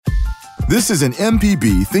This is an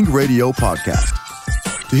MPB Think Radio podcast.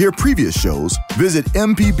 To hear previous shows, visit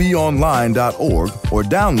mpbonline.org or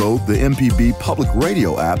download the MPB Public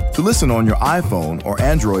Radio app to listen on your iPhone or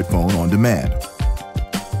Android phone on demand.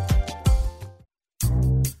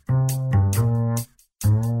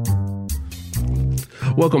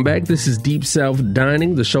 Welcome back. This is Deep South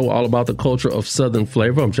Dining, the show all about the culture of Southern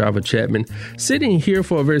flavor. I'm Java Chapman, sitting here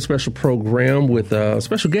for a very special program with a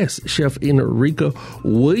special guest, Chef Enrika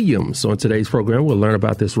Williams. So in today's program, we'll learn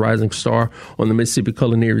about this rising star on the Mississippi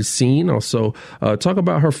culinary scene. Also, talk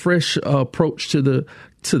about her fresh approach to the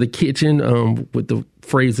kitchen with the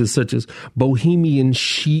phrases such as bohemian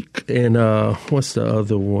chic and what's the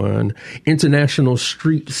other one? International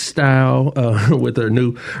street style with her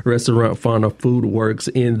new restaurant, Fauna Foodworks,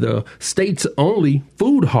 in the state's only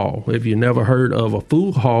food hall. If you never heard of a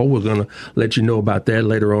food hall, we're going to let you know about that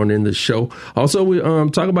later on in the show. Also, we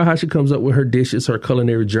talk about how she comes up with her dishes, her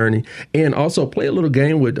culinary journey, and also play a little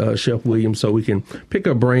game with Chef Williams so we can pick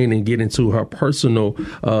her brain and get into her personal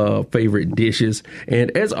favorite dishes. And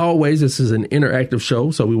as always, this is an interactive show,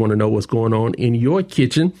 so we want to know what's going on in your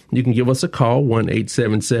kitchen. You can give us a call,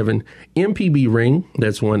 1-877-MPB-RING.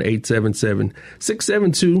 That's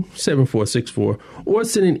 1-877-672-7464. Or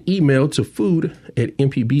send an email to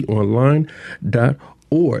food@mpbonline.org.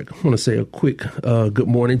 I want to say a quick good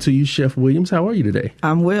morning to you, Chef Williams. How are you today?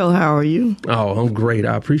 I'm well. How are you? Oh, I'm great.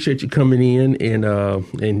 I appreciate you coming in,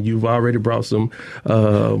 and you've already brought some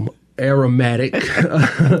aromatic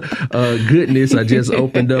goodness. I just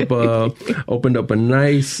opened up a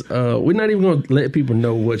nice we're not even gonna let people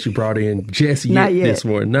know what you brought in just yet this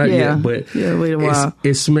morning. Not yet, but wait a while.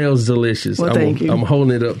 It smells delicious. Well, thank you. I'm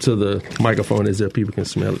holding it up to the microphone as if people can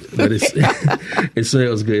smell it, but it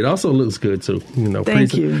smells good. It also looks good too. You know,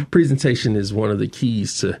 thank you. Presentation is one of the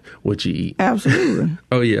keys to what you eat. Absolutely.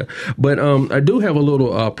 Oh yeah, but I do have a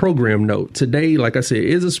little program note today. Like I said,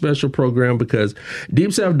 is a special program because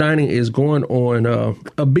Deep South Dining is going on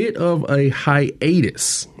a bit of a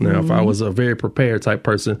hiatus. Now, if I was a very prepared type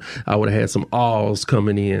person, I would have had some awls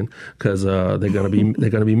coming in because they're gonna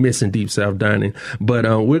be missing Deep South Dining. But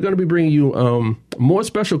we're gonna be bringing you more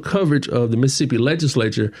special coverage of the Mississippi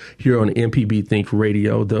Legislature here on MPB Think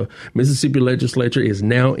Radio. The Mississippi Legislature is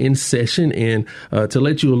now in session, and to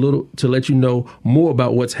let you know more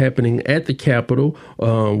about what's happening at the Capitol,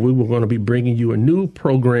 we were going to be bringing you a new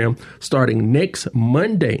program starting next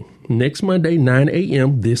Monday, 9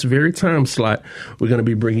 a.m., this very time slot. We're going to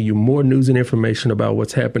be bringing you more news and information about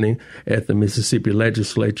what's happening at the Mississippi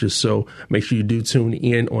Legislature. So make sure you do tune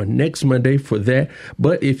in on next Monday for that.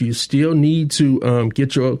 But if you still need to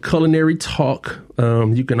get your culinary talk,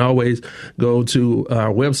 you can always go to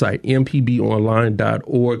our website,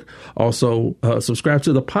 mpbonline.org. Also, subscribe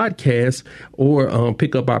to the podcast or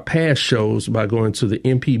pick up our past shows by going to the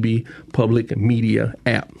MPB Public Media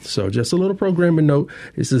app. So just a little programming note.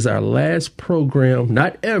 This is our last program,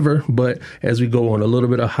 not ever, but as we go on a little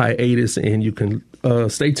bit of hiatus, and you can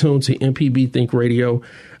stay tuned to MPB Think Radio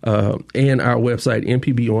and our website,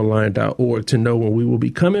 mpbonline.org, to know when we will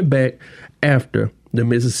be coming back after the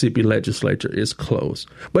Mississippi Legislature is closed.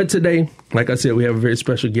 But today, like I said, we have a very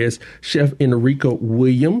special guest, Chef Enrika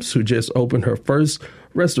Williams, who just opened her first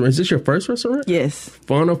restaurant. Is this your first restaurant? Yes.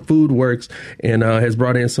 Fauna Foodworks, and has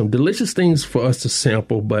brought in some delicious things for us to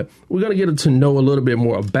sample. But we're going to get to know a little bit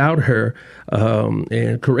more about her.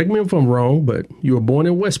 And correct me if I'm wrong, but you were born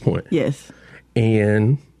in West Point. Yes.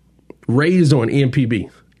 And raised on MPB.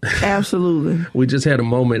 Absolutely. We just had a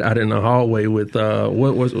moment out in the hallway with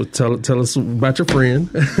tell us about your friend.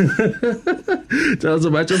 Tell us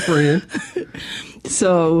about your friend.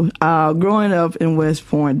 So, growing up in West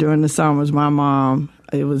Point during the summers, my mom,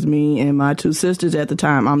 it was me and my two sisters at the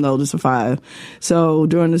time. I'm the oldest of 5. So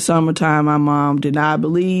during the summertime, my mom did not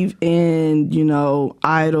believe in,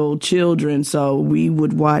 idle children. So we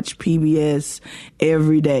would watch PBS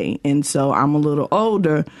every day. And so I'm a little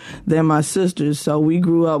older than my sisters. So we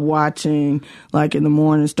grew up watching, like in the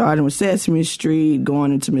morning, starting with Sesame Street,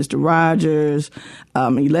 going into Mr. Rogers,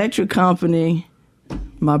 Electric Company.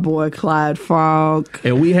 My boy Clyde Frog.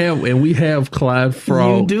 And we have Clyde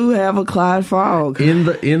Frog. You do have a Clyde Frog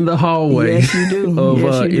in the hallway. Yes, you do. Of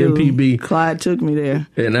MPB. Do. Clyde took me there.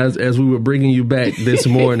 And as we were bringing you back this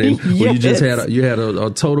morning, yes. you just had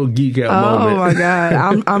a total geek out moment. Oh my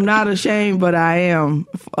God, I'm not ashamed, but I am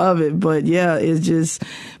of it. But yeah, it's just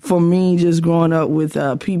for me, just growing up with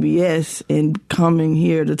PBS and coming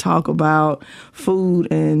here to talk about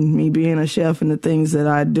food and me being a chef and the things that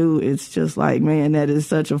I do. It's just like, man, that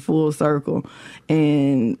is such a full circle.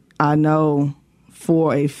 And I know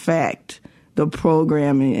for a fact the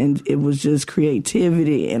programming, and it was just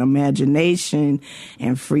creativity and imagination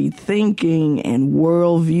and free thinking and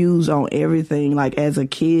worldviews on everything. Like, as a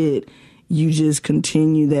kid, you just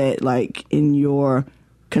continue that, like, in your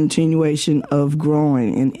continuation of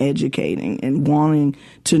growing and educating and wanting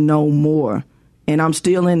to know more. And I'm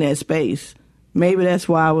still in that space. Maybe that's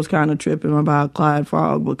why I was kind of tripping about Clyde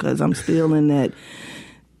Frog, because I'm still in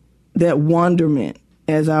that wonderment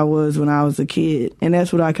as I was when I was a kid. And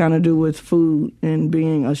that's what I kind of do with food and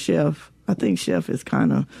being a chef. I think chef is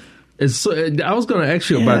kind of... I was going to ask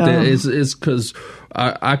you about that. It's because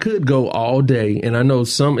I could go all day, and I know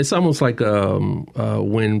it's almost like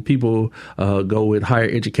when people go with higher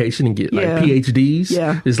education and get like PhDs.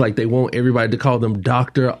 Yeah. It's like they want everybody to call them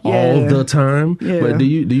doctor all the time. Yeah. But do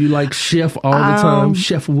you like chef all the time?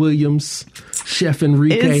 Chef Williams, Chef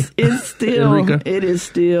Enrika. It's still Enrika. It is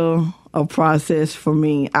still a process for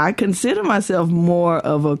me. I consider myself more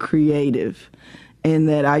of a creative, in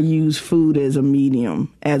that I use food as a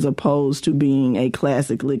medium as opposed to being a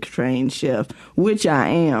classically trained chef, which I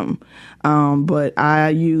am. But I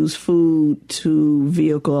use food to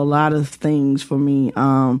vehicle a lot of things for me.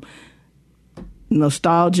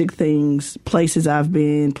 Nostalgic things, places I've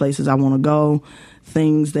been, places I want to go,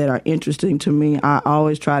 things that are interesting to me. I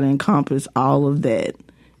always try to encompass all of that,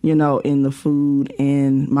 in the food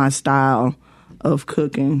and my style of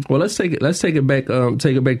cooking. Well, let's take it back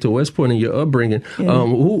to West Point and your upbringing. Yeah.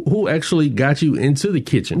 Who actually got you into the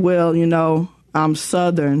kitchen? Well, I'm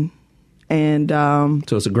Southern, and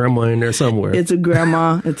so it's a grandma in there somewhere. It's a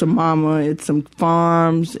grandma, it's a mama, it's some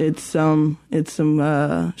farms, it's some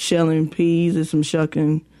shelling peas, it's some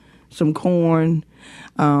shucking some corn.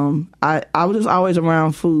 I was just always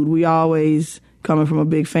around food. We always, coming from a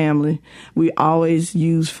big family, we always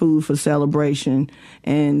use food for celebration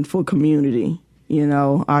and for community.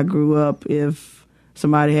 I grew up, if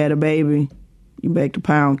somebody had a baby, you baked a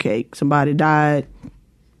pound cake. Somebody died,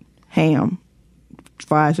 ham,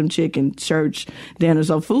 fried some chicken, church dinner.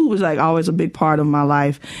 So food was like always a big part of my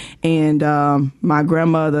life. And my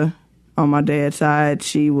grandmother on my dad's side,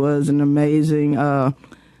 she was an amazing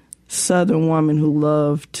Southern woman who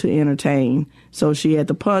loved to entertain. So she had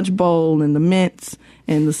the punch bowl and the mints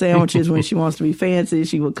and the sandwiches. When she wants to be fancy,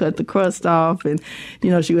 she would cut the crust off, and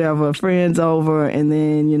she would have her friends over, and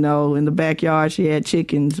then in the backyard she had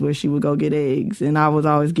chickens where she would go get eggs, and I was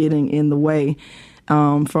always getting in the way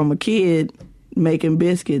from a kid, making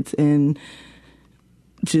biscuits and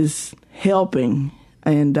just helping.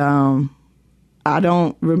 And I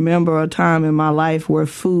don't remember a time in my life where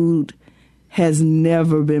food has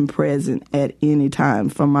never been present at any time.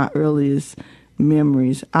 From my earliest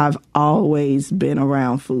memories, I've always been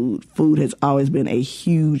around food. Food has always been a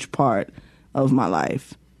huge part of my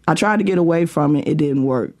life. I tried to get away from it. It didn't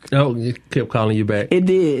work. Oh, it kept calling you back. It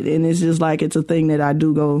did. And it's just like, it's a thing that I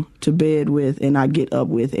do go to bed with and I get up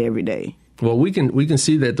with every day. Well, we can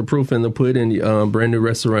see that the proof in the pudding, the brand new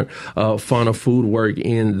restaurant, Fauna Foodworks,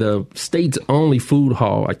 in the state's only food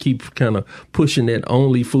hall. I keep kind of pushing that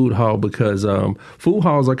only food hall because food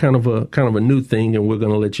halls are kind of a new thing, and we're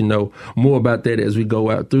going to let you know more about that as we go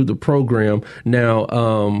out through the program.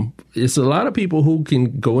 Now, it's a lot of people who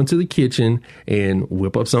can go into the kitchen and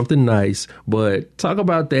whip up something nice, but talk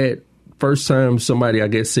about that first time somebody, I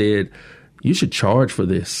guess, said, you should charge for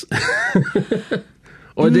this.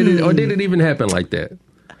 Or did it even happen like that?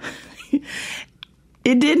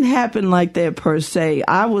 It didn't happen like that per se.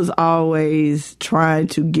 I was always trying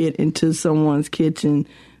to get into someone's kitchen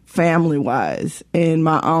family-wise. And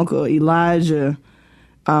my uncle Elijah,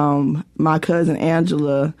 my cousin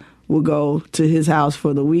Angela, would go to his house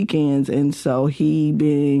for the weekends. And so he,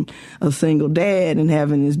 being a single dad and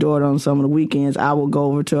having his daughter on some of the weekends, I would go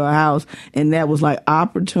over to her house. And that was like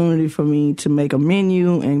opportunity for me to make a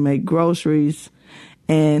menu and make groceries.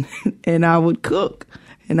 And I would cook,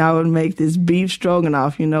 and I would make this beef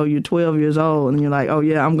stroganoff. You're 12 years old, and you're like, oh,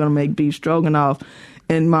 yeah, I'm going to make beef stroganoff.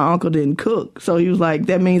 And my uncle didn't cook. So he was like,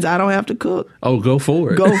 that means I don't have to cook. Oh, go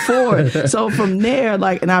for it. Go for it. So from there,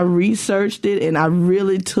 and I researched it, and I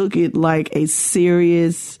really took it like a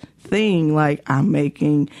serious thing. Like, I'm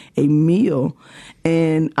making a meal.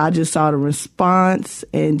 And I just saw the response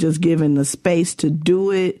and just given the space to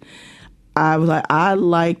do it. I was like, I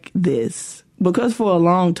like this. Because for a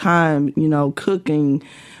long time, cooking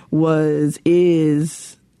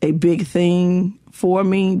is a big thing for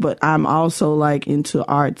me, but I'm also into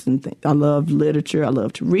arts and things. I love literature. I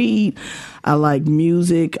love to read. I like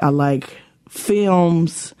music. I like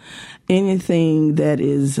films, anything that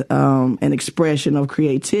is an expression of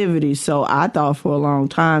creativity. So I thought for a long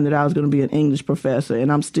time that I was going to be an English professor,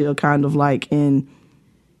 and I'm still kind of in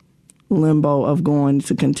limbo of going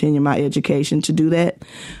to continue my education to do that.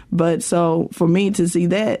 But so for me to see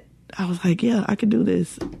that, I was like, yeah, I could do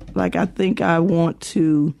this. Like, I think I want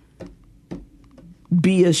to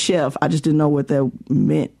be a chef. I just didn't know what that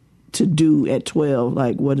meant to do at 12.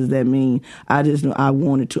 Like, what does that mean? I just knew I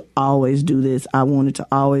wanted to always do this. I wanted to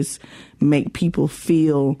always make people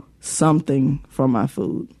feel something from my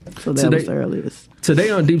food. So that was the earliest.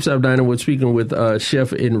 Today on Deep South Dining, we're speaking with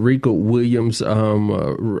Chef Enrika Williams,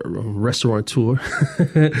 restaurateur.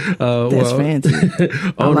 That's fancy.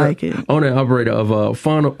 I like it. Owner and operator of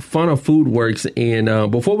Fauna Foodworks.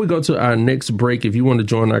 And before we go to our next break, if you want to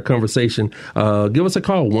join our conversation, give us a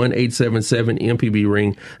call,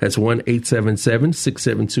 1-877-MPB-RING. That's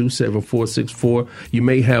 1-877-672-7464. You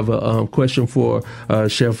may have a question for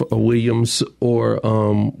Chef Williams or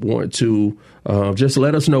want to just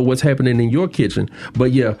let us know what's happening in your kitchen.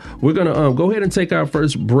 But yeah, we're going to go ahead and take our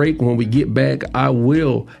first break. When we get back, I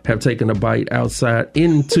will have taken a bite outside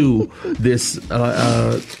into this.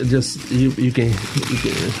 You can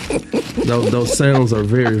those sounds are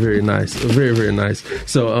very, very nice. Very, very nice.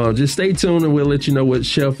 So just stay tuned and we'll let you know what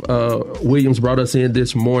Chef Williams brought us in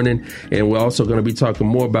this morning. And we're also going to be talking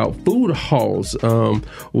more about food halls.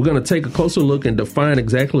 We're going to take a closer look and define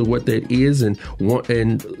exactly what that is and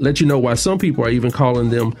let you know why some people are even calling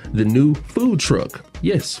them the new food truck.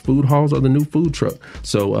 Yes, food halls are the new food truck.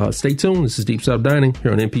 So stay tuned. This is Deep South Dining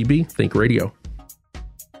here on MPB Think Radio.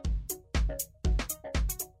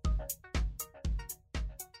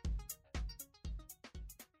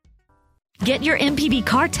 Get your MPB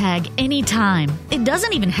car tag anytime. It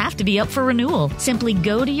doesn't even have to be up for renewal. Simply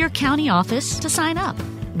go to your county office to sign up.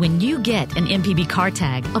 When you get an MPB car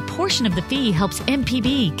tag, a portion of the fee helps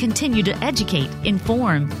MPB continue to educate,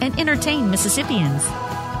 inform, and entertain Mississippians.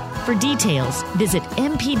 For details, visit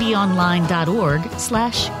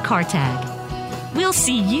mpbonline.org/cartag. We'll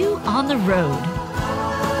see you on the road.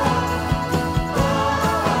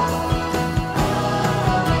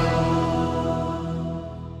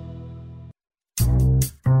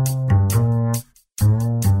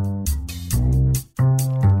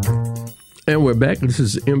 And we're back. This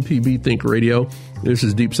is MPB Think Radio. This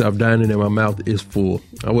is Deep South Dining, and my mouth is full.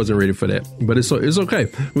 I wasn't ready for that, but it's okay.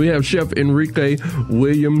 We have Chef Enrika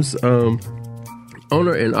Williams,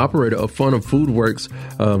 owner and operator of Fauna Foodworks,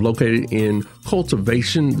 located in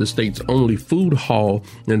Cultivation, the state's only food hall.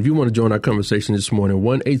 And if you want to join our conversation this morning,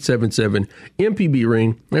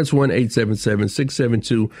 1-877-MPB-RING. That's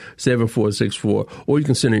 1-877-672-7464. Or you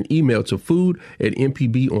can send an email to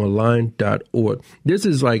food@mpbonline.org. This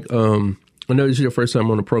is like, I know this is your first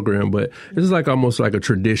time on the program, but this is like almost like a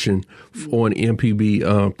tradition on MPB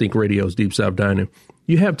Think Radio's Deep South Dining.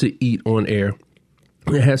 You have to eat on air.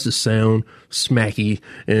 It has to sound smacky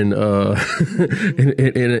and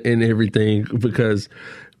and everything, because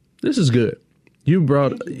this is good. You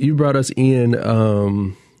brought us in.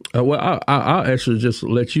 Well, I'll actually just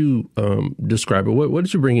let you describe it. What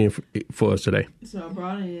did you bring in for us today? So I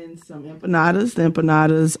brought in some empanadas. The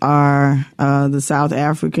empanadas are the South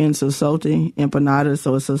African sosote empanadas.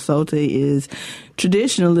 So a sosote is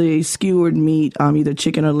traditionally skewered meat, either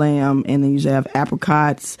chicken or lamb, and then you have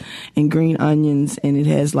apricots and green onions, and it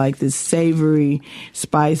has like this savory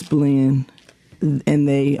spice blend, and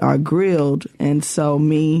they are grilled. And so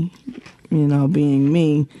me, being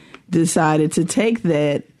me, decided to take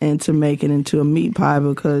that and to make it into a meat pie,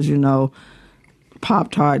 because,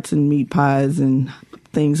 Pop-Tarts and meat pies and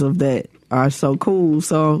things of that are so cool.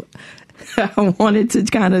 So I wanted to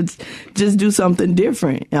kind of just do something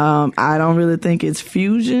different. I don't really think it's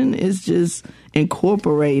fusion. It's just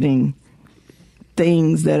incorporating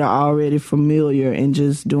things that are already familiar and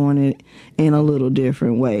just doing it in a little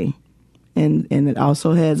different way. And it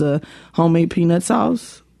also has a homemade peanut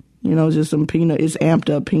sauce. Just some it's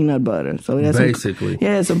amped up peanut butter. So it has basically. It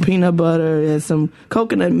has some peanut butter. It has some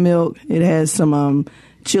coconut milk. It has some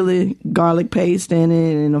chili garlic paste in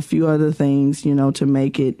it, and a few other things, to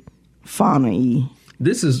make it fauna-y.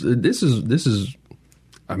 This is.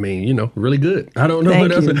 I mean, really good. I don't know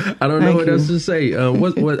what else. I don't know what else to say.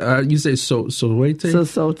 What you say? Sosote.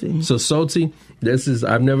 This is.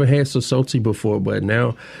 I've never had sosote before, but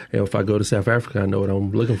now if I go to South Africa, I know what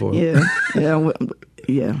I'm looking for. Yeah.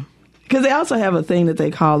 Because they also have a thing that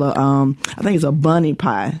they call I think it's a bunny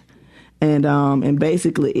pie, and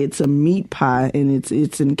basically it's a meat pie, and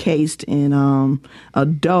it's encased in a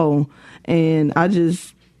dough, and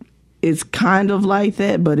it's kind of like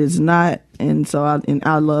that, but it's not, and so I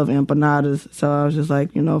love empanadas, so I was just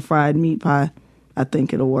like, fried meat pie, I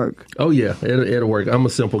think it'll work. Oh, yeah, it'll work. I'm a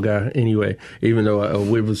simple guy anyway, even though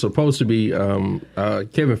we were supposed to be,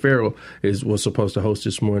 Kevin Farrell was supposed to host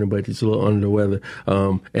this morning, but he's a little under the weather.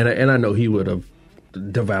 And I know he would have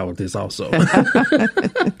devoured this also.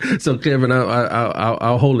 So, Kevin,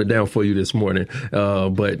 I'll hold it down for you this morning.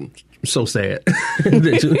 But so sad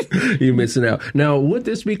that you're missing out. Now, would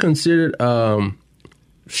this be considered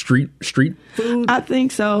street food? I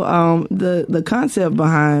think so. The concept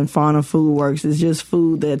behind Fauna Foodworks is just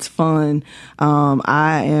food that's fun.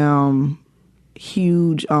 I am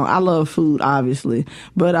huge. I love food, obviously,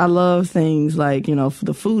 but I love things like,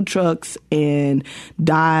 the food trucks and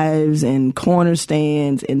dives and corner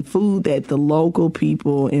stands and food that the local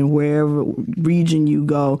people in wherever region you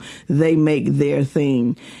go, they make their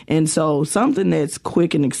thing. And so something that's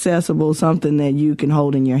quick and accessible, something that you can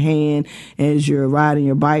hold in your hand as you're riding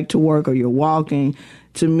your bike to work or you're walking,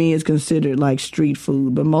 to me is considered like street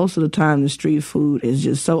food. But most of the time, the street food is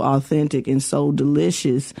just so authentic and so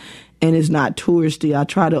delicious, and it's not touristy. I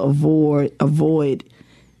try to avoid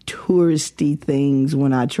touristy things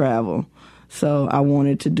when I travel. So I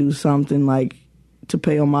wanted to do something like to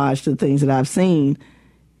pay homage to things that I've seen,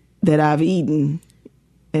 that I've eaten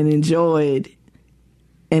and enjoyed,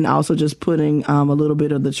 and also just putting a little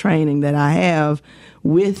bit of the training that I have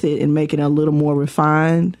with it and making it a little more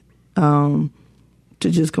refined, to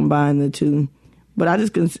just combine the two. But I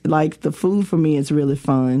just like the food for me. It's really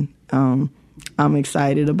fun. I'm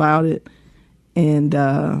excited about it, and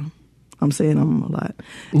I'm saying I'm a lot.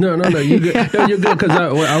 No, you're good. No, you're good, because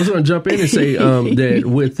I was going to jump in and say that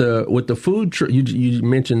with the food truck, you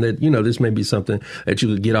mentioned that this may be something that you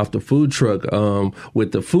could get off the food truck.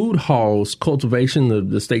 With the food halls cultivation,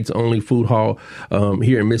 the state's only food hall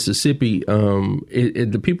here in Mississippi,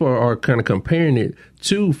 the people are kind of comparing it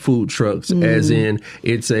to food trucks, as in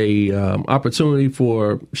it's a opportunity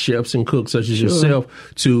for chefs and cooks such as yourself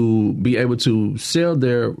to be able to sell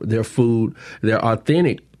their food, their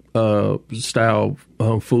authentic style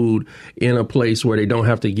food, in a place where they don't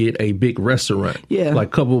have to get a big restaurant. Yeah, like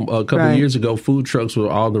a couple of years ago, food trucks were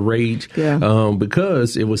all the rage. Yeah.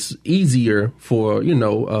 Because it was easier for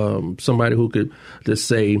somebody who could just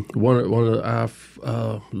say one of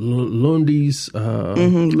our Lundy's,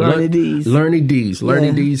 Learny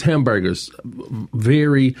D's hamburgers,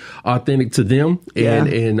 very authentic to them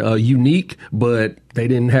and unique, but they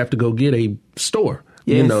didn't have to go get a store.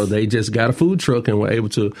 Yes. They just got a food truck and were able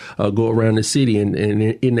to go around the city. And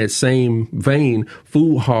in that same vein,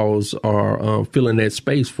 food halls are filling that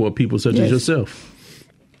space for people such as yourself.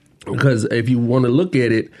 Because if you want to look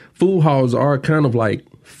at it, food halls are kind of like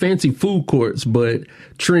fancy food courts, but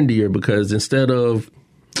trendier, because instead of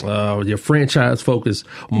your franchise-focused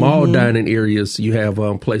mall dining areas, you have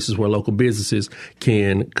places where local businesses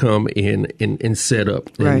can come in and set up.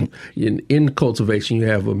 Right. And in cultivation, you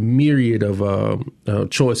have a myriad of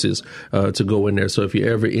choices to go in there. So if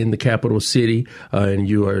you're ever in the capital city and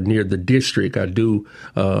you are near the district, I do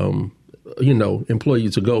employ you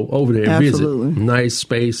to go over there and visit. Nice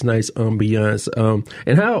space, nice ambiance.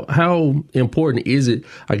 And how important is it,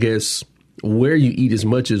 I guess, where you eat as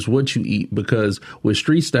much as what you eat? Because with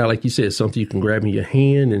street style, like you said, something you can grab in your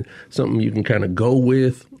hand and something you can kind of go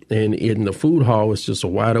with. And in the food hall, it's just a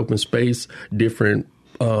wide open space. Different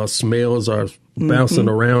smells are bouncing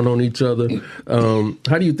around on each other.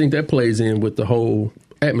 How do you think that plays in with the whole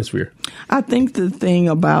atmosphere? I think the thing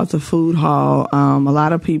about the food hall, a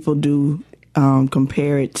lot of people do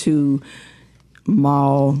compare it to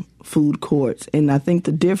mall food courts. And I think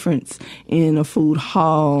the difference in a food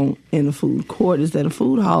hall and a food court is that a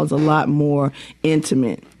food hall is a lot more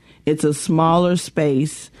intimate. It's a smaller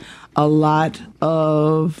space. A lot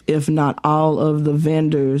of, if not all of the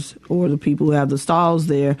vendors or the people who have the stalls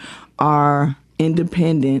there are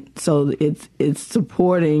independent, so it's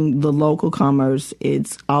supporting the local commerce.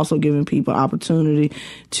 It's also giving people opportunity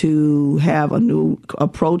to have a new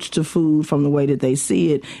approach to food from the way that they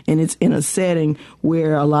see it, and it's in a setting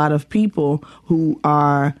where a lot of people who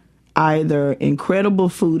are either incredible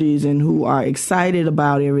foodies and who are excited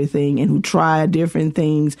about everything and who try different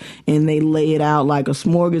things and they lay it out like a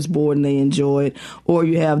smorgasbord and they enjoy it, or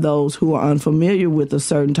you have those who are unfamiliar with a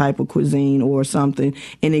certain type of cuisine or something,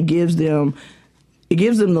 and it gives them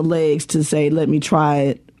the legs to say, let me try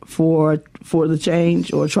it for the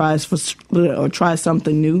change, or try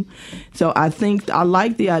something new. So I think I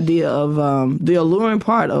like the idea of the alluring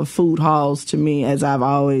part of food halls to me, as I've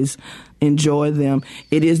always enjoyed them.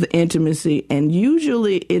 It is the intimacy, and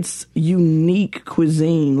usually it's unique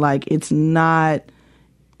cuisine. Like, it's not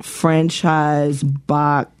franchise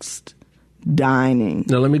boxed dining.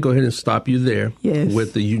 Now, let me go ahead and stop you there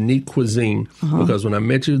with the unique cuisine, because when I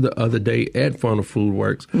met you the other day at Fauna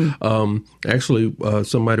Foodworks, actually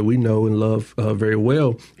somebody we know and love very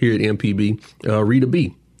well here at MPB, Rita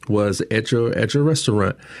B, was at your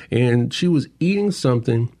restaurant, and she was eating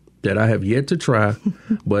something that I have yet to try,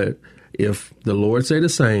 but if the Lord say the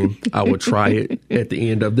same, I will try it at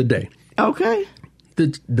the end of the day. Okay.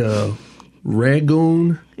 The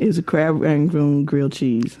Rangoon is a crab Rangoon grilled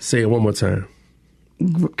cheese. Say it one more time.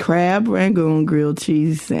 Crab Rangoon grilled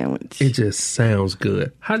cheese sandwich. It just sounds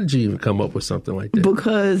good. How did you even come up with something like that?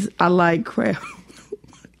 Because I like crab.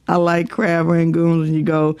 I like crab rangoons when you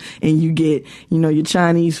go and you get, your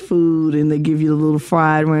Chinese food and they give you the little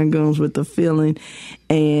fried rangoons with the filling.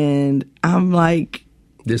 And I'm like,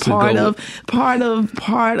 part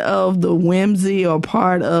of the whimsy or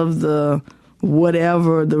part of the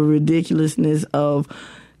whatever, the ridiculousness of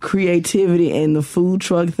creativity and the food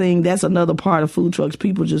truck thing. That's another part of food trucks.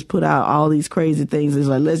 People just put out all these crazy things. It's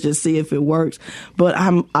like, let's just see if it works. But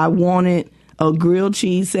I wanted a grilled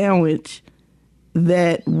cheese sandwich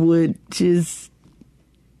that would just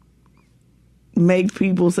make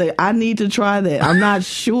people say, I need to try that. I'm not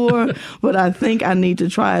sure, but I think I need to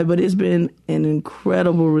try it. But it's been an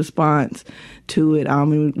incredible response to it. I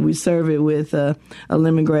mean, we serve it with a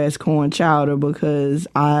lemongrass corn chowder because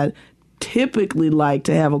I typically like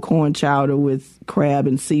to have a corn chowder with crab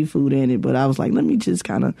and seafood in it. But I was like, let me just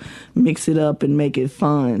kind of mix it up and make it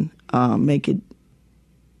fun, make it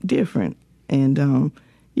different. And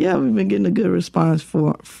we've been getting a good response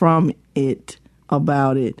from it,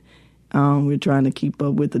 about it. We're trying to keep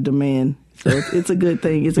up with the demand. So it's a good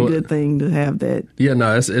thing. It's a good thing to have that. Yeah,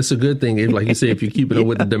 no, it's a good thing. Like you said, if you keep it up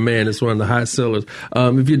with the demand, it's one of the hot sellers.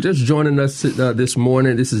 If you're just joining us this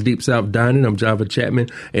morning, this is Deep South Dining. I'm Java Chapman,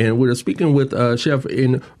 and we're speaking with Chef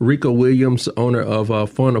Enrika Williams, owner of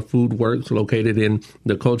Fauna Foodworks, located in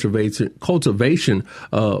the Cultivation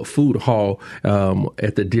Food Hall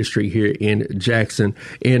at the district here in Jackson.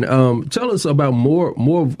 And tell us about more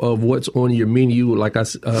of what's on your menu. Like I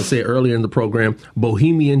said earlier in the program,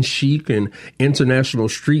 bohemian chic and international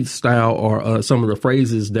street style are some of the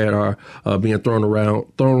phrases that are being thrown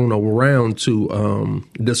around to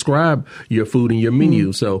describe your food and your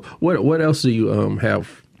menu. So what else do you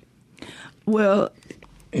have? Well,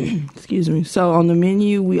 excuse me. So on the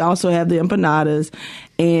menu, we also have the empanadas,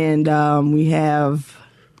 and we have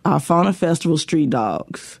our Fauna Festival street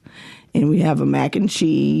dogs, and we have a mac and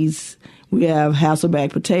cheese. We have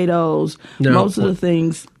Hasselback potatoes. Now, most of the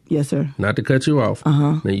things. Yes, sir. Not to cut you off.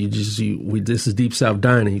 Now this is Deep South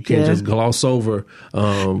Dining. You can't just gloss over.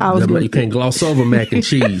 You can't gloss over mac and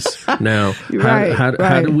cheese. Now, how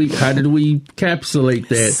did we encapsulate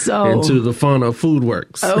that into the Fauna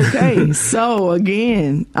Foodworks? Okay, so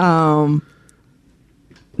again,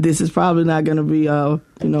 this is probably not going to be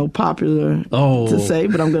popular to say,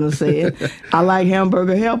 but I'm going to say it. I like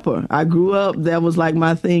hamburger helper. I grew up, that was like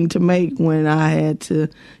my thing to make when I had to,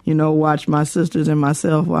 watch my sisters and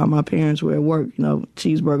myself while my parents were at work,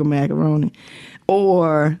 cheeseburger macaroni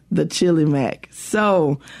or the chili mac.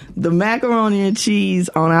 So the macaroni and cheese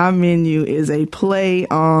on our menu is a play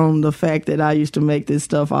on the fact that I used to make this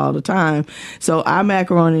stuff all the time. So our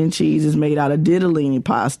macaroni and cheese is made out of ditalini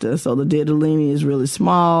pasta. So the ditalini is really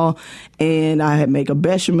small, and I make a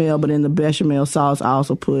bechamel, but in the bechamel sauce I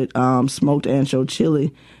also put smoked ancho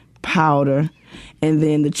chili powder. And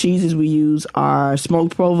then the cheeses we use are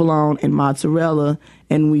smoked provolone and mozzarella,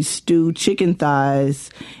 and we stew chicken thighs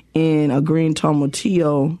in a green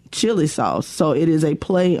tomatillo chili sauce. So it is a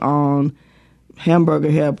play on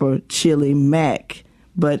hamburger helper chili mac,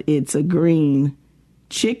 but it's a green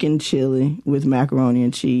chicken chili with macaroni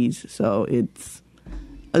and cheese. So it's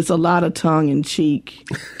a lot of tongue-in-cheek,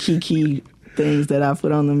 kiki things that I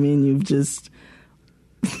put on the menu, just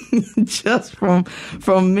from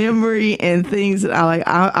memory and things that I like.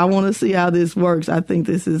 I want to see how this works. I think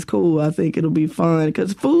this is cool. I think it'll be fun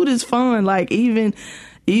because food is fun. Like even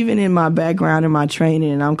in my background and my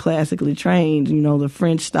training, and I'm classically trained, the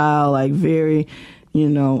French style, like very,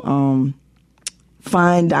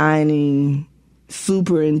 fine dining,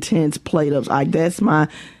 super intense plate ups. Like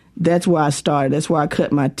that's where I started. That's where I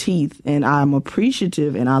cut my teeth, and I'm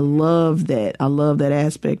appreciative, and I love that. I love that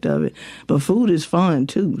aspect of it. But food is fun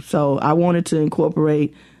too. So I wanted to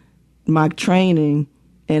incorporate my training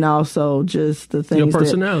and also just the things. Your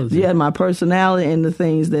personality. My personality and the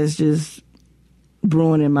things that's just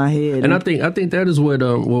brewing in my head. And I think that is what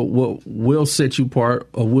will set you apart,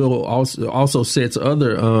 or will also sets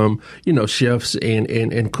other chefs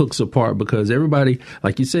and cooks apart, because everybody,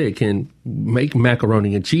 like you said, can make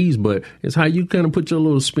macaroni and cheese, but it's how you kind of put your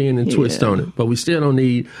little spin and twist on it. But we still don't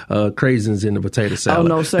need craisins in the potato salad.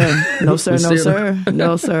 Oh, no, sir. No, sir. No, sir.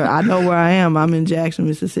 No, sir. I know where I am. I'm in Jackson,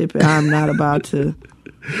 Mississippi. I'm not about to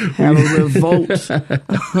have a revolt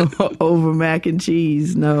over mac and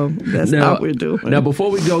cheese. No, that's not what we're doing. Now,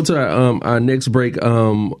 before we go to our next break, I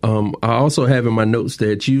also have in my notes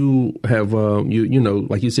that you have,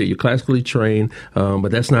 like you said, you're classically trained,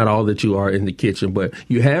 but that's not all that you are in the kitchen. But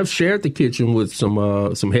you have shared the kitchen with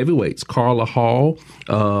some heavyweights, Carla Hall,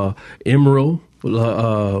 Emerald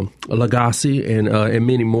Lagasse, and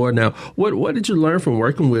many more. Now, what did you learn from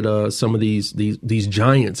working with some of these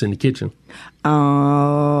giants in the kitchen?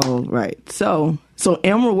 Oh, right. So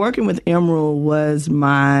Emerald, working with Emerald was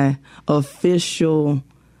my official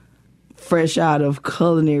fresh out of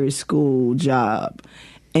culinary school job.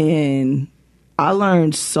 And I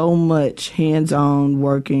learned so much hands-on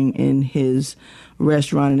working in his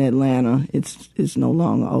restaurant in Atlanta. It's no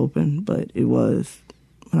longer open, but it was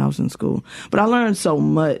when I was in school. But I learned so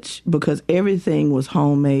much because everything was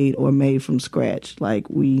homemade or made from scratch. Like,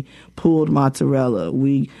 we pulled mozzarella.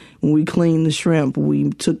 When we cleaned the shrimp,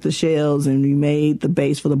 we took the shells and we made the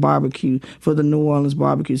base for the barbecue, for the New Orleans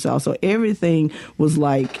barbecue sauce. So everything was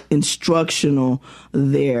like instructional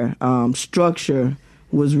there. Structure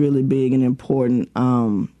was really big and important.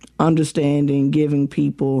 Understanding, giving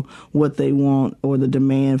people what they want or the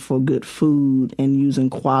demand for good food, and using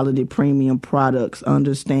quality premium products,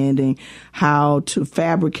 understanding how to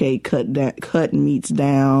fabricate cut meats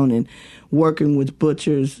down, and working with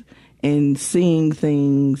butchers and seeing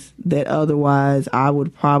things that otherwise I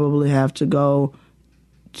would probably have to go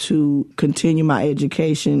to continue my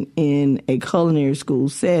education in a culinary school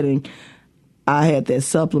setting. I had that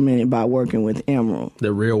supplemented by working with Emerald.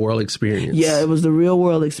 The real world experience. Yeah, it was the real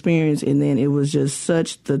world experience, and then it was just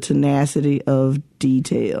such the tenacity of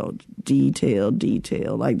detail.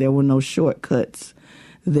 Like, there were no shortcuts.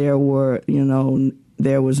 There was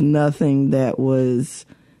nothing that was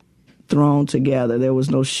thrown together. There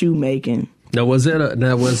was no shoemaking. Now was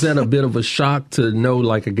that a bit of a shock to know,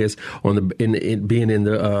 like, I guess what am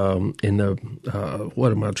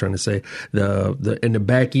I trying to say, the in the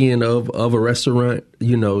back end of a restaurant,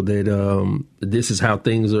 that this is how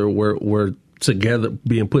things were together,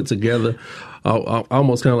 being put together,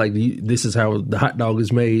 almost kind of like this is how the hot dog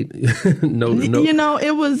is made. No.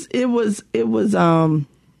 It was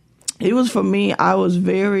for me.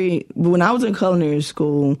 When I was in culinary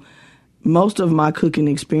school, most of my cooking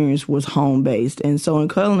experience was home-based. And so in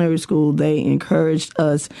culinary school, they encouraged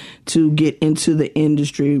us to get into the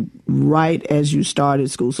industry right as you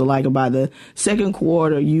started school. So like by the second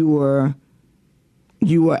quarter, you were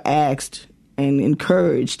asked and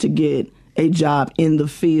encouraged to get a job in the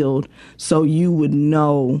field so you would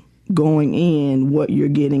know going in what you're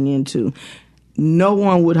getting into. No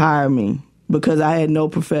one would hire me because I had no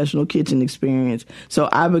professional kitchen experience. So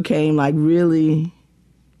I became like really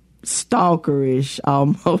stalkerish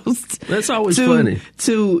almost. That's always funny.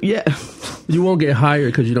 You won't get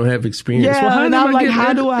hired because you don't have experience. Yeah, well, and I'm like,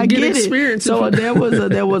 how do I get experience? It? So there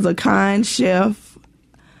was a kind chef,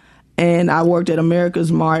 and I worked at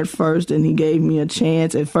America's Mart first, and he gave me a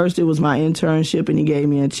chance. At first, it was my internship, and he gave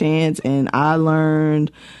me a chance, and I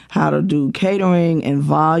learned how to do catering and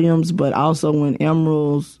volumes. But also, when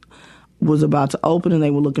Emerald's was about to open and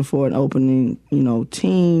they were looking for an opening,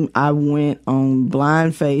 team, I went on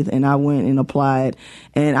blind faith and I went and applied,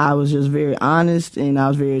 and I was just very honest and I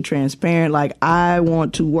was very transparent. Like, I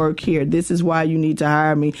want to work here. This is why you need to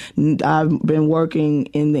hire me. I've been working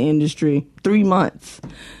in the industry 3 months.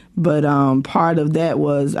 But part of that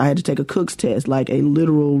was I had to take a cook's test, like a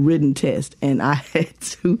literal written test, and I had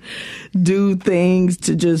to do things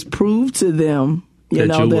to just prove to them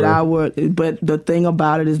that I would. But the thing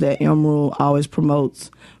about it is that Emerald always promotes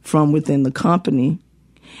from within the company,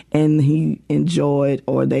 and he enjoyed,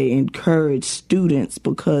 or they encouraged students,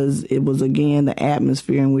 because it was, again, the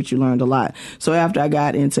atmosphere in which you learned a lot. So after I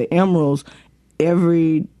got into Emerald's,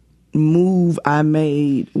 every move I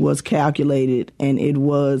made was calculated, and it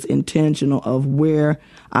was intentional of where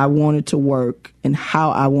I wanted to work and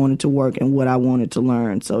how I wanted to work and what I wanted to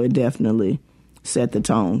learn. So it definitely set the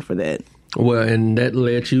tone for that. Well, and that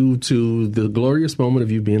led you to the glorious moment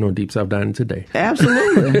of you being on Deep South Dining today.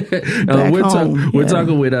 Absolutely. We're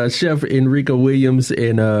talking with Chef Enrika Williams,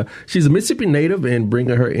 and she's a Mississippi native and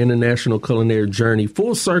bringing her international culinary journey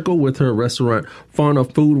full circle with her restaurant, Fauna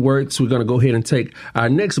Foodworks. We're going to go ahead and take our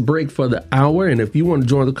next break for the hour. And if you want to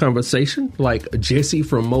join the conversation, like Jesse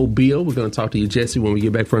from Mobile, we're going to talk to you, Jesse, when we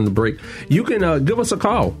get back from the break. You can give us a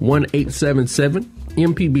call,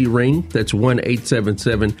 1-877-MPB ring. That's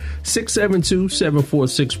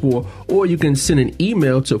 1-877-672-7464, or you can send an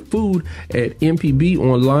email to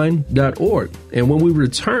food@mpbonline.org. And when we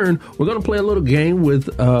return, we're going to play a little game with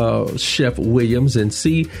Chef Williams and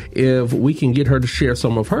see if we can get her to share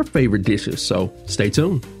some of her favorite dishes. So stay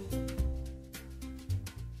tuned.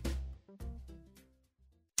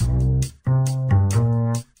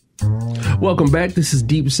 Welcome back. This is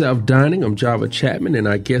Deep South Dining. I'm Java Chapman, and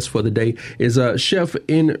our guest for the day is Chef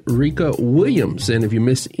Enrika Williams. And if you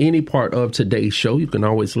missed any part of today's show, you can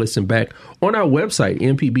always listen back on our website,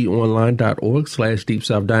 mpbonline.org/Deep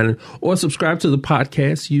South Dining, or subscribe to the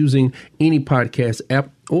podcast using any podcast app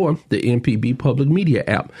or the MPB Public Media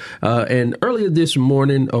app. And earlier this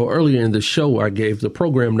morning, or earlier in the show, I gave the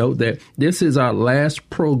program note that this is our last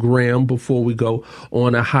program before we go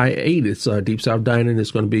on a hiatus. Deep South Dining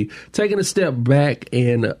is going to be taking a step back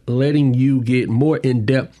and letting you get more in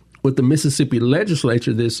depth with the Mississippi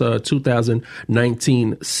Legislature this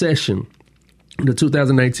 2019 session. The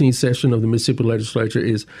 2019 session of the Mississippi Legislature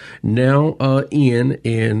is now in,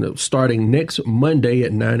 and starting next Monday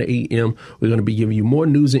at 9 a.m., we're going to be giving you more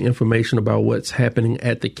news and information about what's happening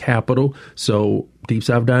at the Capitol. So Deep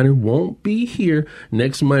South Dining won't be here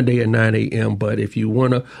next Monday at 9 a.m., but if you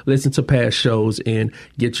want to listen to past shows and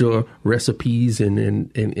get your recipes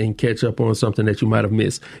and catch up on something that you might have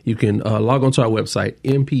missed, you can log on to our website,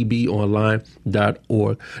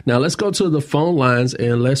 mpbonline.org. Now, let's go to the phone lines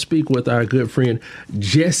and let's speak with our good friend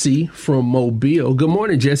Jesse from Mobile. Good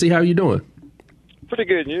morning, Jesse. How are you doing? Pretty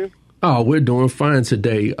good, and you? Oh, we're doing fine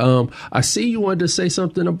today. I see you wanted to say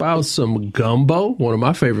something about some gumbo, one of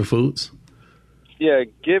my favorite foods. Yeah,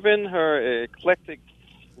 given her eclectic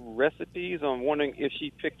recipes, I'm wondering if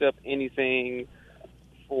she picked up anything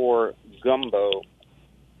for gumbo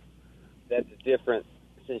that's different,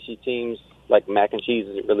 since she teams like mac and cheese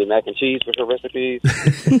isn't really mac and cheese with her recipes.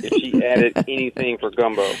 If she added anything for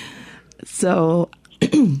gumbo. So,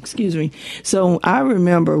 excuse me. So I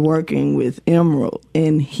remember working with Emerald,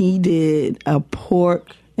 and he did a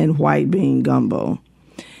pork and white bean gumbo.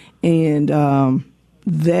 And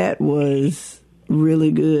that was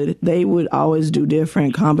really good. They would always do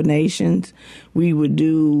different combinations. We would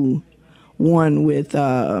do one with,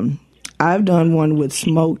 I've done one with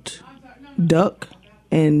smoked duck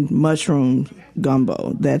and mushroom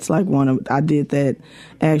gumbo. That's like I did that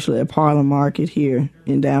actually at Parlor Market here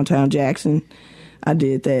in downtown Jackson. I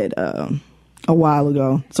did that a while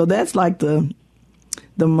ago. So that's like the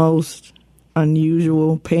most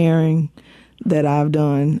unusual pairing that I've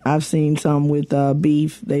done. I've seen some with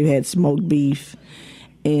beef. They've had smoked beef,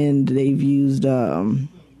 and they've used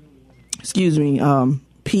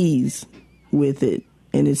peas with it,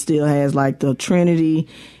 and it still has like the Trinity.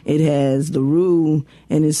 It has the roux,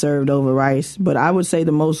 and it's served over rice. But I would say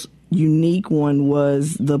the most unique one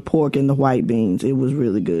was the pork and the white beans. It was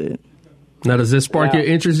really good. Now, does this spark your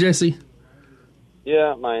interest, Jesse?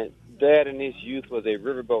 Yeah, my dad in his youth was a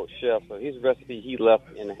riverboat chef, so his recipe he left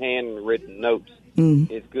in handwritten notes.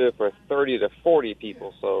 It's good for 30 to 40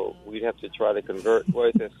 people, so we'd have to try to convert.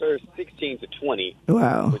 Well, it serves 16 to 20.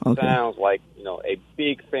 Wow, which sounds like a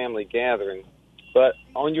big family gathering. But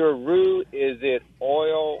on your roux, is it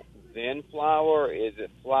oil then flour? Or is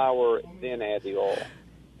it flour then add the oil?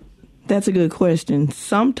 That's a good question.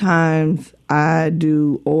 Sometimes I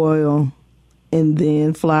do oil and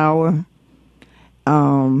then flour.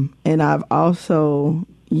 And I've also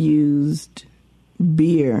used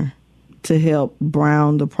beer to help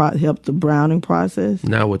help the browning process.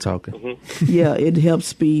 Now we're talking. Mm-hmm. Yeah, it helps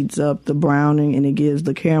speeds up the browning, and it gives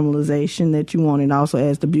the caramelization that you want. It also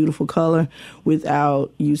adds the beautiful color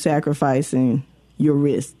without you sacrificing your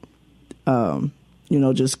wrist.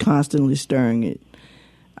 Just constantly stirring it.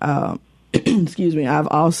 Excuse me. I've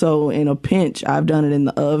also, in a pinch, I've done it in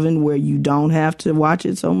the oven where you don't have to watch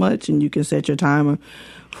it so much, and you can set your timer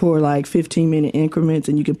for like 15-minute increments,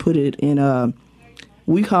 and you can put it in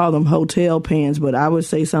we call them hotel pans, but I would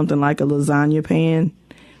say something like a lasagna pan,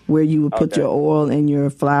 where you would put your oil and your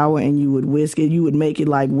flour and you would whisk it. You would make it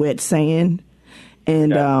like wet sand,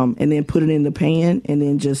 and then put it in the pan and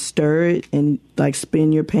then just stir it and like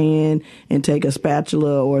spin your pan and take a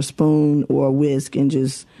spatula or a spoon or a whisk and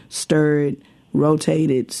just stir it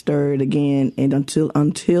rotated, stirred again, and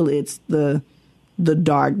until it's the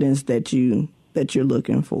darkness that you're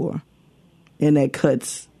looking for, and that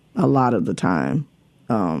cuts a lot of the time.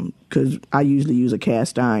 Because I usually use a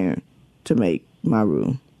cast iron to make my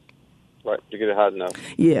roux. Right, to get it hot enough.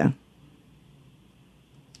 Yeah.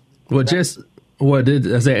 Well, does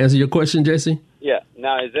that answer your question, Jesse? Yeah.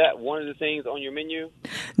 Now, is that one of the things on your menu?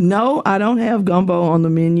 No, I don't have gumbo on the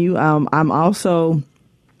menu. My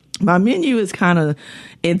menu is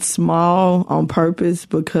it's small on purpose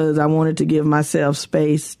because I wanted to give myself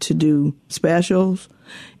space to do specials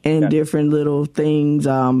and different little things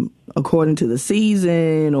according to the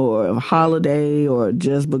season or a holiday or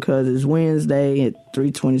just because it's Wednesday at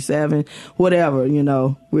 3:27, whatever,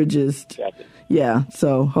 we're just,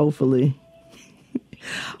 so hopefully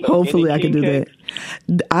I can do that.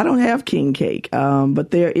 I don't have king cake,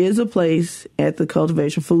 but there is a place at the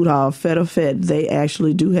Cultivation Food Hall, Feta Fet. They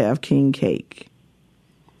actually do have king cake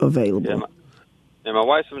available. Yeah, my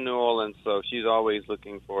wife's from New Orleans, so she's always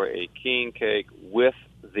looking for a king cake with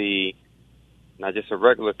not just a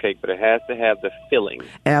regular cake, but it has to have the filling.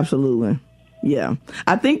 Absolutely. Yeah.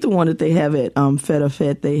 I think the one that they have at Feta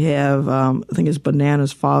Fet, they have, I think it's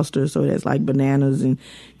Bananas Foster, so it has like bananas and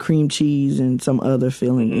cream cheese and some other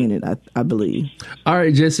filling in it, I believe. All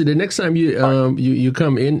right, Jesse, the next time you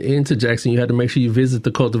come into Jackson, you have to make sure you visit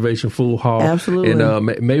the Cultivation Food Hall. Absolutely. And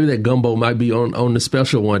maybe that gumbo might be on the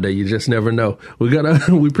special one day. You just never know. We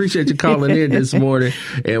appreciate you calling in this morning,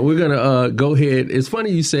 and we're going to go ahead. It's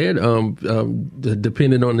funny you said,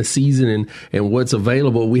 depending on the season and what's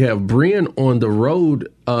available, we have Brian on the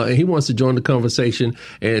road, and he wants to join the conversation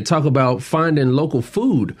and talk about finding local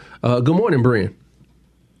food. Good morning, Brian.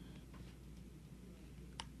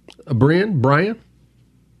 Brian?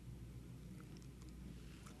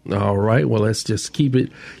 All right. Well, let's just keep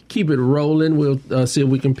it rolling. We'll see if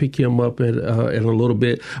we can pick him up in a little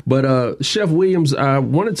bit. But Chef Williams, I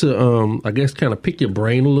wanted to, I guess, kind of pick your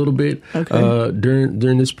brain a little bit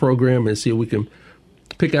during this program and see if we can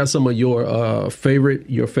pick out some of your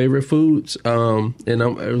favorite foods. And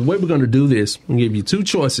the way we're going to do this, I'm going to give you two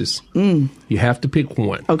choices. You have to pick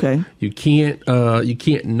one. Okay. You can't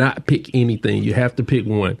not pick anything. You have to pick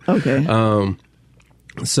one. Okay.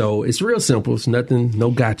 So it's real simple. It's nothing,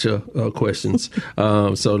 no gotcha questions.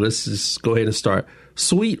 So let's just go ahead and start.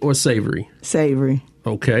 Sweet or savory? Savory.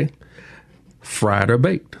 Okay. Fried or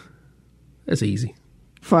baked? That's easy.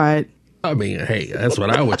 Fried. I mean, hey, that's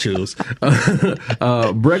what I would choose.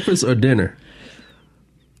 Breakfast or dinner?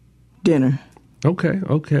 Dinner.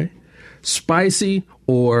 Okay. Spicy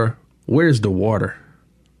or where's the water?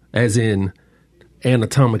 As in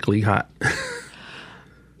anatomically hot.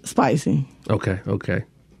 Spicy. Okay.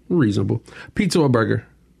 Reasonable. Pizza or burger?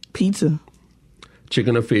 Pizza.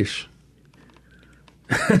 Chicken or fish?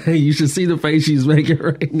 You should see the face she's making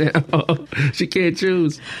right now. She can't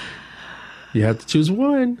choose. You have to choose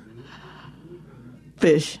one.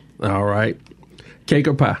 Fish. All right. Cake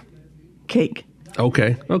or pie? Cake.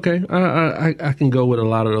 Okay. I can go with a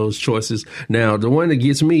lot of those choices. Now, the one that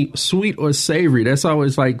gets me, sweet or savory, that's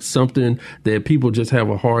always like something that people just have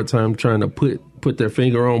a hard time trying to put their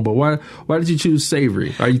finger on. But why did you choose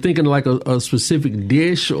savory? Are you thinking like a specific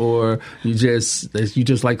dish, or you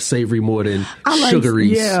just like savory more than sugary?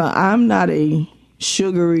 Yeah, I'm not a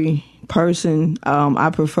sugary person. I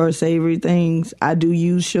prefer savory things. I do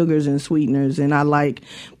use sugars and sweeteners, and I like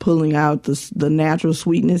pulling out the natural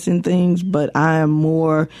sweetness in things, but I am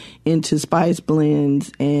more into spice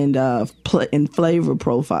blends and flavor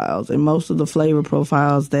profiles. And most of the flavor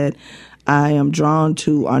profiles that I am drawn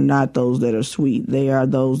to are not those that are sweet. They are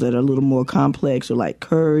those that are a little more complex, or like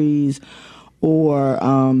curries or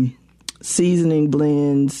seasoning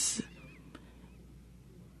blends,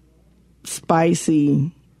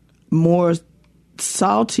 spicy, more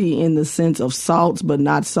salty in the sense of salts, but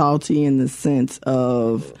not salty in the sense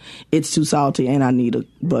of it's too salty and I need a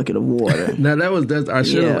bucket of water. Now I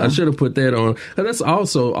should have put that on. That's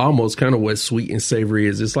also almost kind of what sweet and savory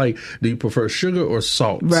is. It's like, do you prefer sugar or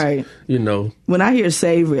salt? Right. When I hear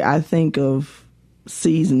savory, I think of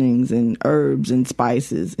seasonings and herbs and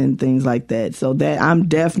spices and things like that. So that I'm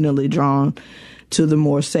definitely drawn to the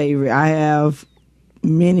more savory. I have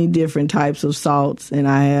many different types of salts, and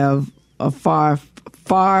I have a far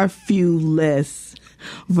few less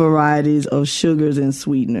varieties of sugars and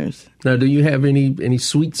sweeteners. Now, do you have any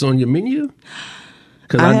sweets on your menu?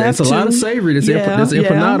 Because it's a lot of savory. This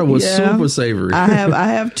empanada was super savory. I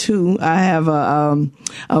have two. I have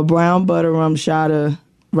a brown butter rum shada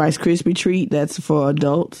Rice Krispie treat. That's for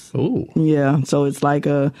adults. Oh, yeah. So it's like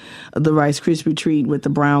the Rice Krispie treat with the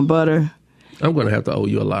brown butter. I'm going to have to owe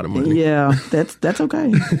you a lot of money. Yeah, that's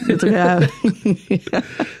okay. That's okay.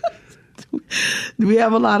 We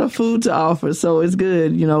have a lot of food to offer, so it's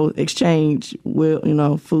good. Exchange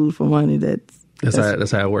food for money. That's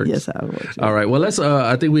how it works. Yes, how it works. Yeah. All right. Well, let's.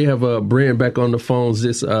 I think we have Brent back on the phones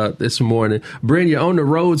this morning. Brent, you're on the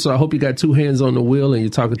road, so I hope you got two hands on the wheel and you're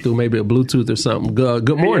talking through maybe a Bluetooth or something.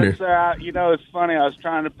 Good morning. Yes, sir. It's funny. I was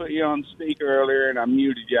trying to put you on speaker earlier, and I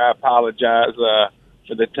muted you. I apologize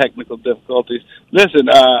for the technical difficulties. Listen,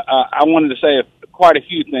 I wanted to say quite a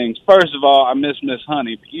few things. First of all, I miss Miss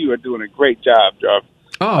Honey, but you are doing a great job, Jarvis.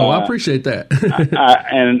 Oh, I appreciate that.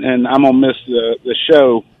 and I'm gonna miss the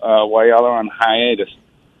show while y'all are on hiatus.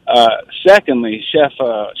 Secondly,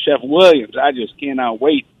 Chef Williams, I just cannot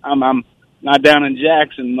wait. I'm not down in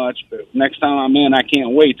Jackson much, but next time I'm in, I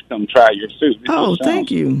can't wait to come try your food.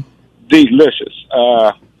 Thank you. Delicious.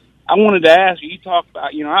 I wanted to ask you. You talked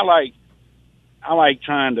about, I like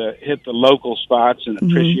trying to hit the local spots and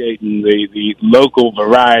appreciating the local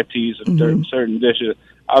varieties of certain dishes.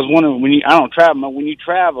 I was wondering, I don't travel, but when you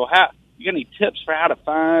travel, you got any tips for how to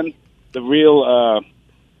find the real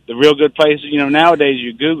good places? Nowadays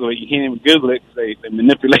you Google it, you can't even Google it because they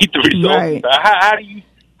manipulate the results. Right.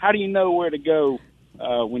 How do you know where to go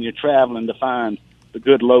when you're traveling to find the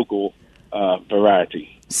good local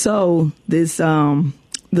variety? So this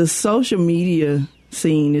the social media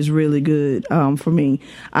scene is really good for me.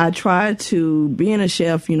 I try to, being a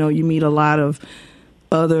chef, you meet a lot of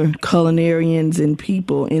other culinarians and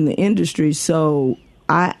people in the industry, so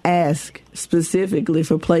I ask specifically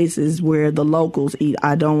for places where the locals eat.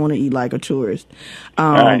 I don't want to eat like a tourist.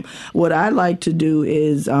 Right. What I like to do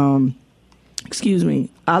is, I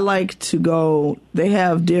like to go, they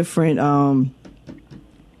have different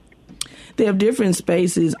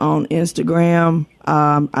spaces on Instagram.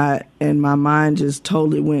 And my mind just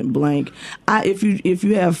totally went blank. If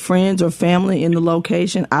you have friends or family in the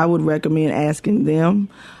location, I would recommend asking them.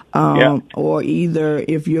 Or either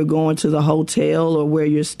if you're going to the hotel or where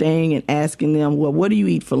you're staying and asking them, well, what do you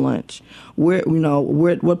eat for lunch?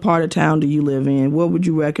 What part of town do you live in? What would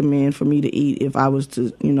you recommend for me to eat if I was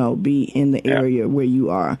to, be in the area where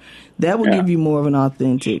you are? That would give you more of an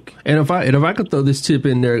authentic. And if I could throw this tip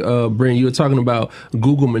in there, Brent, you were talking about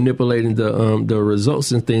Google manipulating the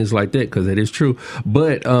results and things like that, because that is true.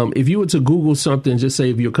 But if you were to Google something, just say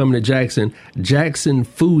if you're coming to Jackson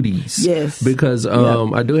Foodies. Yes. Because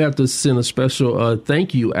I do have to send a special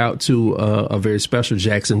thank you out to a very special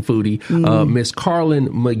Jackson foodie, Miss Carlin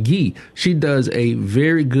McGee. She does a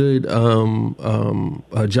very good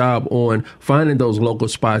job on finding those local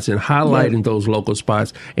spots and highlighting those local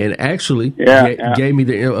spots, and actually gave me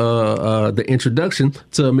the introduction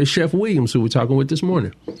to Miss Chef Williams, who we're talking with this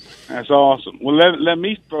morning. That's awesome. Well, let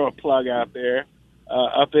me throw a plug out there.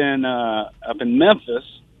 Up in Memphis,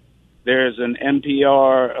 there's an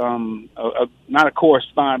NPR, not a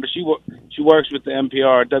correspondent, but she works with the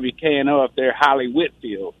NPR WKNO up there, Holly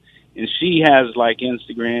Whitfield, and she has like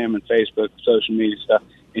Instagram and Facebook, social media stuff,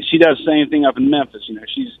 and she does the same thing up in Memphis.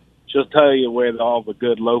 She'll tell you where all the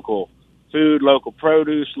good local food, local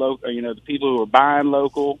produce, the people who are buying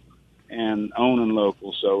local and owning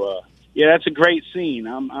local. So that's a great scene.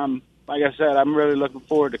 I'm like I said, I'm really looking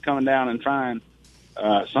forward to coming down and trying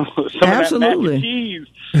some of that mac and cheese.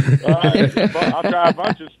 I'll try a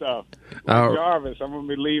bunch of stuff. Jarvis, I'm going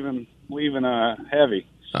to be leaving heavy.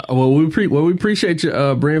 Well, we appreciate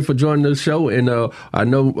you, Brent, for joining the show, and I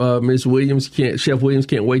know Chef Williams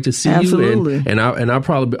can't wait to see Absolutely. you, and I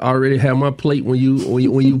probably already have my plate when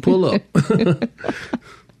you pull up.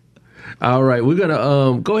 All right, we're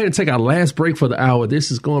gonna go ahead and take our last break for the hour.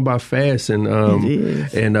 This is going by fast, and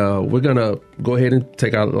we're gonna go ahead and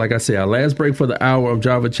take our last break for the hour. I'm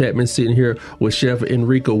Java Chapman, sitting here with Chef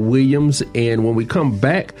Enrika Williams, and when we come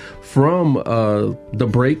back from the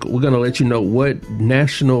break, we're gonna let you know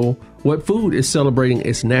what food is celebrating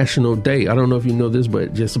its National Day. I don't know if you know this,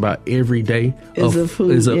 but just about every day is a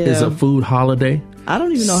food holiday. I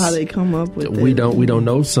don't even know how they come up with it. We don't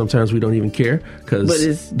know. Sometimes we don't even care. But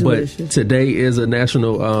it's delicious. But today is a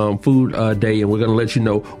National Food Day, and we're going to let you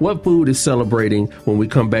know what food is celebrating when we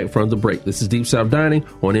come back from the break. This is Deep South Dining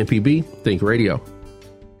on MPB Think Radio.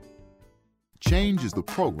 Change is the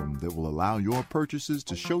program that will allow your purchases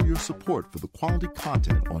to show your support for the quality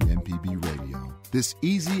content on MPB Radio. This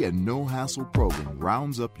easy and no-hassle program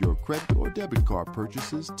rounds up your credit or debit card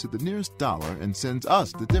purchases to the nearest dollar and sends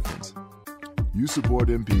us the difference. You support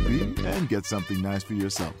MPB and get something nice for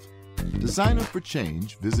yourself. To sign up for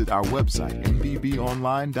Change, visit our website,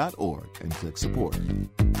 mpbonline.org, and click support.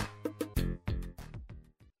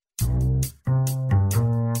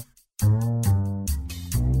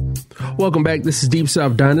 Welcome back. This is Deep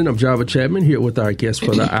South Dining. I'm Java Chapman here with our guest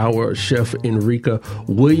for the hour, Chef Enrika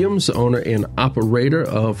Williams, owner and operator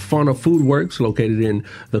of Fauna Foodworks, located in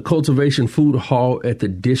the Cultivation Food Hall at the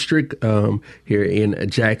District here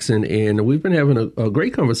in Jackson. And we've been having a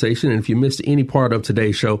great conversation. And if you missed any part of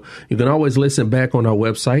today's show, you can always listen back on our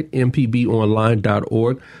website,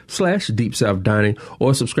 mpbonline.org/Deep South Dining,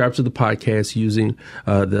 or subscribe to the podcast using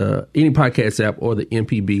any podcast app or the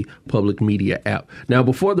MPB Public Media app. Now,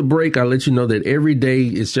 before the break, I let you know that every day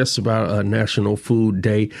is just about a National Food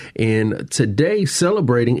Day. And today,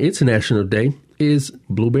 celebrating its National Day, is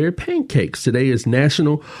blueberry pancakes. Today is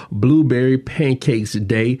National Blueberry Pancakes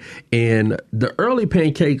Day. And the early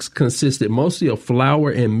pancakes consisted mostly of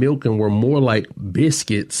flour and milk and were more like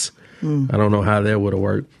biscuits. I don't know how that would have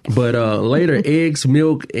worked. But later, eggs,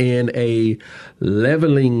 milk, and a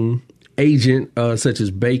leavening agent such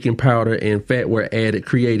as baking powder and fat were added,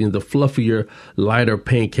 creating the fluffier, lighter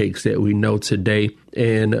pancakes that we know today.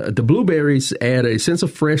 And the blueberries add a sense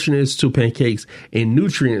of freshness to pancakes and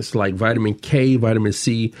nutrients like vitamin K, vitamin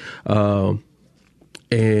C, and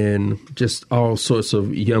just all sorts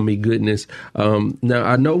of yummy goodness. Now,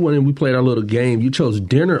 I know when we played our little game, you chose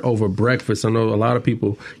dinner over breakfast. I know a lot of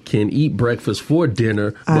people can eat breakfast for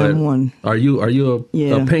dinner. But I'm one. Are you a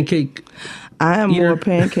pancake? I am more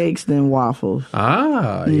pancakes than waffles.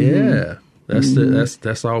 Yeah.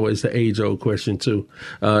 That's always the age-old question, too.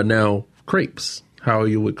 Now, crepes. How are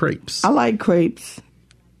you with crepes? I like crepes.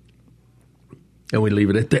 And we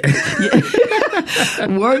leave it at that.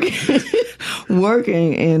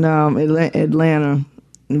 Working in Atlanta,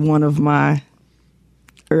 one of my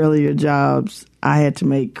earlier jobs, I had to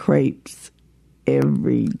make crepes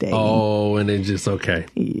every day. Oh, and then just okay.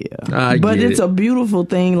 Yeah. But it's a beautiful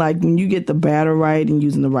thing. Like when you get the batter right and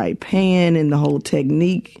using the right pan and the whole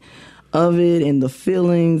technique of it and the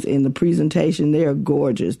fillings and the presentation, they're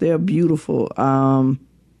gorgeous. They're beautiful. I'm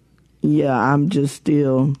just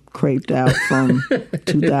still creped out from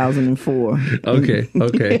 2004.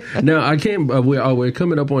 Okay. Now I can't. We're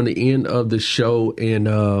coming up on the end of the show, and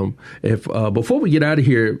if before we get out of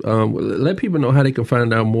here, let people know how they can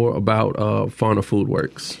find out more about Fauna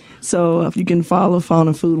Foodworks. So if you can follow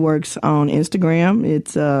Fauna Foodworks on Instagram,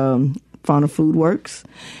 it's Fauna Foodworks.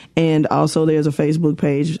 And also there's a Facebook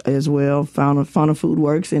page as well, Fauna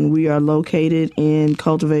Foodworks. And we are located in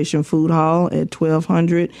Cultivation Food Hall at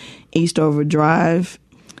 1200 Eastover Drive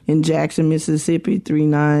in Jackson, Mississippi,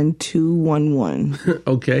 39211.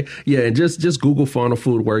 Okay. Yeah, and just Google Fauna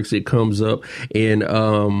Foodworks. It comes up. And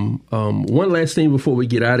one last thing before we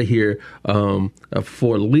get out of here,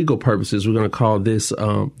 for legal purposes, we're going to call this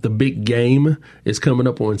the big game. It's coming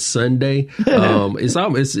up on Sunday. It's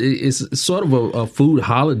sort of a food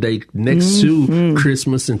holiday next to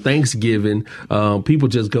Christmas and Thanksgiving. People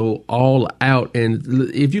just go all out. And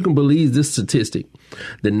if you can believe this statistic,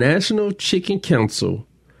 the National Chicken Council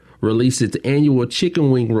released its annual chicken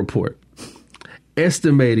wing report,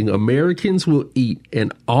 estimating Americans will eat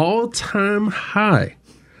an all-time high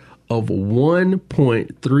of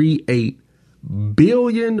 1.38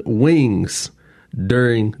 billion wings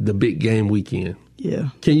during the big game weekend. Yeah.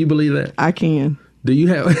 Can you believe that? I can. Do you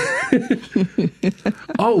have...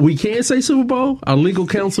 Oh, we can say Super Bowl? Our legal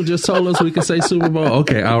counsel just told us we can say Super Bowl?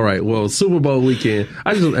 Okay, all right. Well, Super Bowl weekend.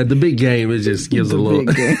 At the big game, it just gives a little...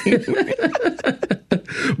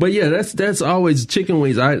 But yeah, that's always chicken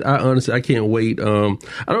wings. I honestly, I can't wait. I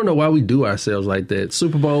don't know why we do ourselves like that.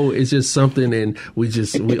 Super Bowl is just something, and we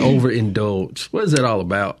overindulge. What is that all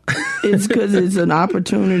about? It's because it's an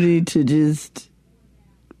opportunity to just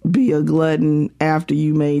be a glutton after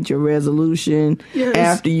you made your resolution,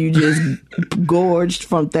 after you just gorged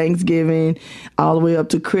from Thanksgiving all the way up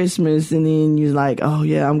to Christmas, and then you're like, oh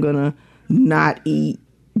yeah, I'm gonna not eat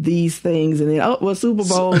these things, and then Super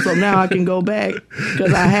Bowl, so now I can go back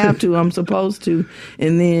because I have to, I'm supposed to.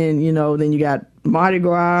 And then then you got Mardi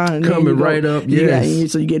Gras and coming right up, so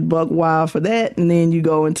you get buck wild for that, and then you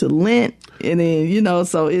go into Lent, and then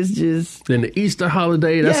so it's just then the Easter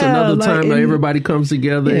holiday. That's another time that everybody comes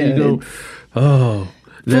together and you go,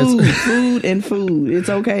 food. It's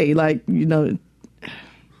okay,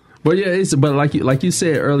 But yeah, but like you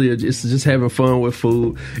said earlier, it's just having fun with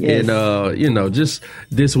food, and just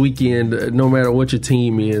this weekend, no matter what your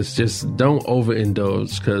team is, just don't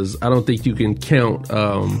overindulge, because I don't think you can count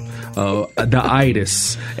the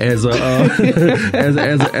itis as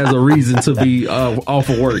a reason to be off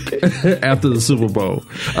of work after the Super Bowl.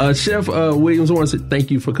 Chef Williams, I want to say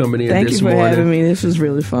thank you for coming in. Thank you for having me. This was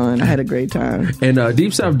really fun. I had a great time. And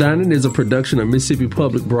Deep South Dining is a production of Mississippi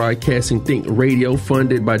Public Broadcasting Think Radio,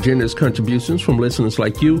 funded by generous contributions from listeners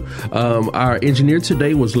like you. Our engineer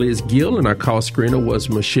today was Liz Gill, and our call screener was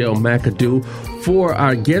Michelle McAdoo. For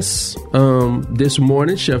our guests this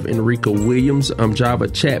morning, Chef Enrika Williams, I'm Java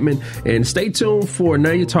Chapman, and stay tuned for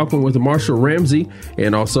Now You're Talking with Marshall Ramsey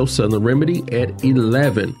and also Southern Remedy at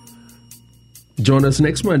 11. Join us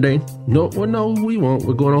next Monday. No, we won't.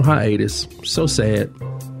 We're going on hiatus. So sad.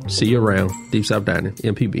 See you around. Deep South Dining,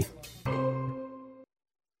 MPB.